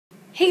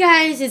Hey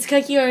guys, it's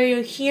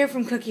Cookieoreo here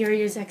from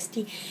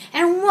CookieOreosXD,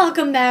 and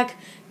welcome back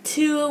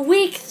to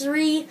week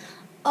 3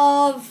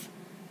 of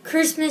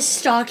Christmas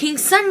Stocking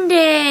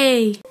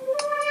Sunday.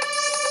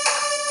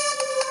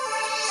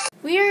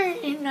 We are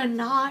in a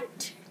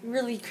not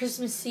really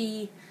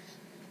Christmassy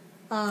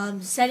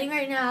setting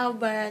right now,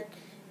 but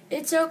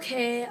it's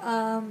okay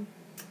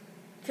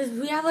because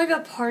we have like a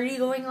party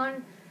going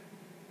on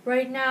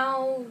right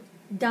now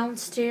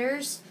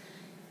downstairs.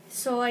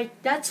 So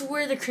that's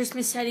where the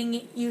Christmas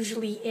setting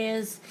usually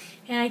is,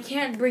 and I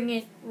can't bring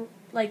it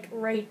like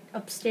right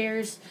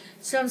upstairs.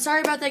 So I'm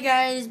sorry about that,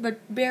 guys, but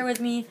bear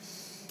with me.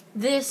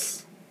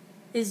 This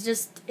is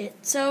just it.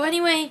 So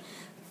anyway,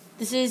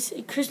 this is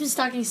Christmas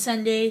Stocking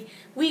Sunday,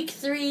 week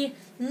 3.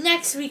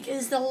 Next week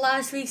is the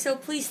last week, so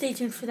please stay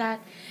tuned for that.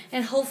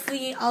 And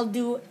hopefully I'll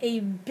do a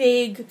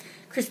big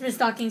Christmas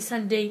Stocking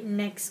Sunday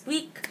next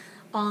week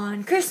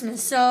on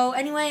Christmas. So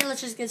anyway,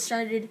 let's just get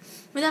started.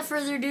 Without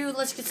further ado,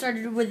 let's get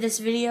started with this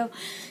video.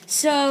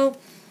 So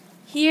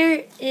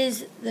here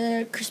is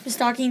the Christmas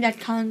stocking that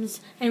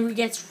comes and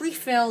gets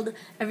refilled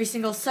every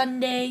single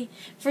Sunday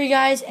for you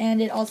guys,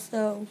 and it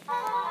also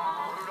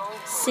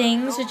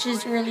sings, which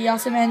is really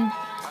awesome, and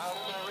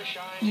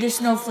the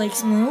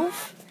snowflakes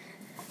move.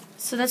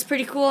 So that's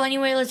pretty cool.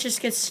 Anyway, let's just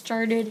get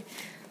started.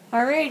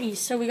 Alrighty,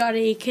 so we got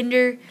a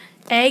Kinder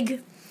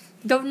egg.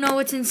 Don't know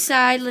what's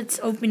inside. Let's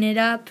open it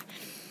up.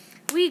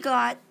 We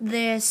got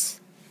this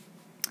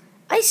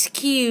ice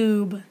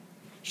cube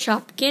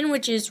Shopkin,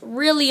 which is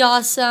really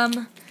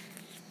awesome.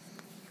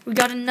 We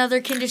got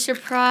another Kinder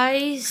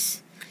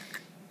Surprise.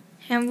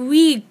 And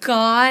we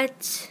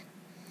got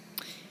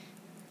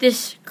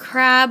this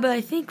crab, I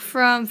think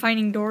from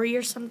Finding Dory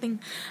or something.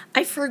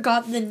 I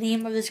forgot the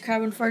name of this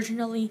crab,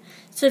 unfortunately.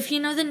 So if you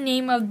know the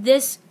name of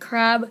this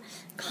crab,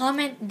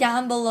 comment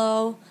down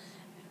below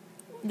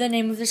the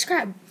name of this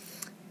crab.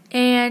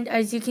 And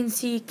as you can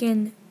see, you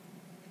can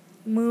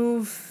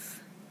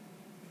move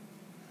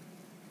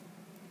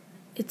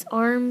its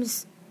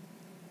arms,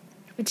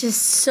 which is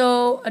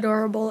so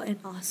adorable and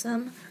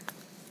awesome.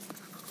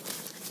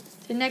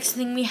 The next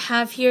thing we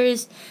have here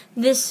is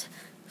this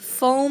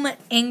foam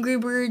Angry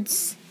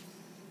Birds.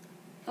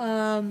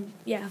 Foam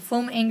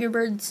Angry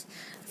Birds.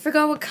 I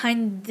forgot what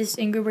kind this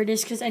Angry Bird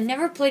is because I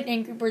never played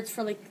Angry Birds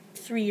for like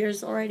 3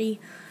 years already.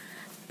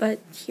 But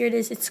here it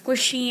is. It's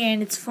squishy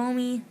and it's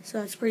foamy, so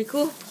that's pretty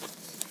cool.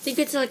 I think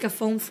it's like a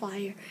foam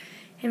flyer.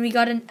 And we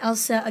got an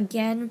Elsa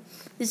again.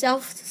 This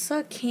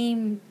Elsa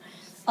came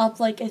up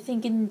I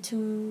think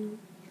into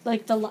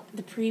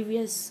the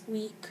previous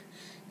week.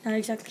 Not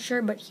exactly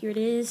sure, but here it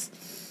is.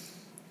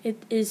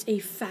 It is a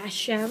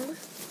Fashem.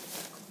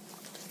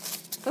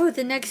 Oh,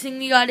 the next thing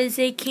we got is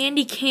a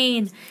candy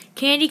cane.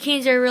 Candy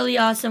canes are really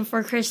awesome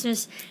for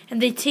Christmas,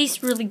 and they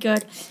taste really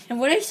good. And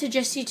what I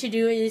suggest you to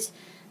do is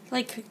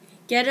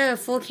get a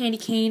full candy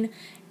cane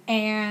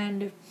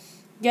and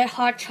get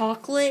hot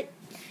chocolate.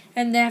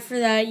 And then after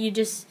that, you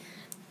just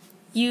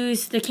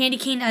use the candy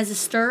cane as a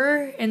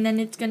stirrer, and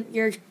then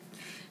your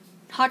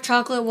hot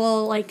chocolate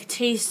will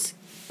taste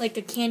like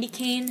a candy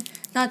cane.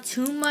 Not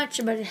too much,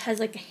 but it has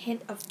like a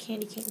hint of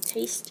candy cane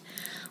taste,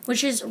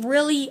 which is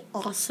really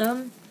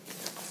awesome.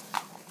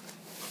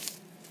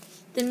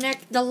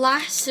 The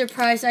last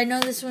surprise. I know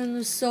this one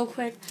was so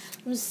quick.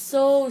 I'm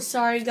so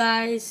sorry,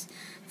 guys,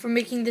 for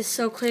making this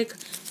so quick.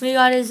 We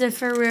got is a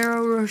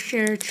Ferrero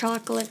Rocher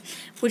chocolate,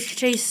 which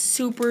tastes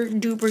super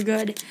duper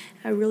good.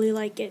 I really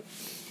like it.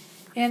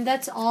 And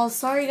that's all.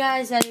 Sorry,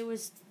 guys, that it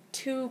was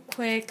too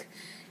quick.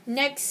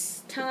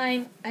 Next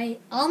time,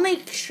 I'll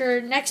make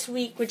sure next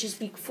week, which is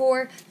week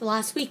 4, the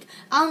last week,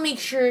 I'll make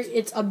sure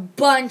it's a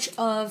bunch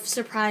of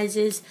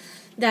surprises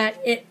that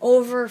it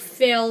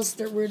overfills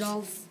the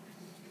Rudolph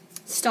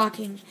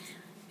stocking.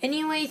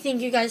 Anyway,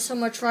 thank you guys so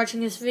much for watching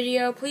this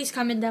video. Please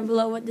comment down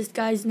below what this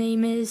guy's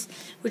name is,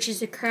 which is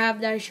the crab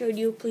that I showed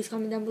you. Please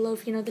comment down below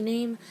if you know the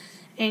name.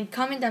 And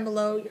comment down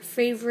below your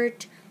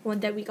favorite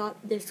one that we got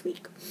this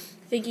week.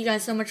 Thank you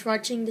guys so much for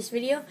watching this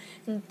video.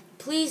 And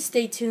please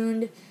stay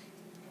tuned.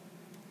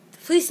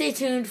 Please stay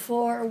tuned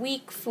for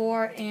week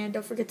 4. And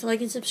don't forget to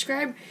like and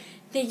subscribe.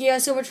 Thank you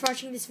guys so much for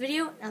watching this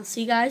video. I'll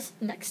see you guys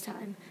next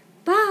time.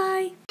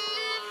 Bye!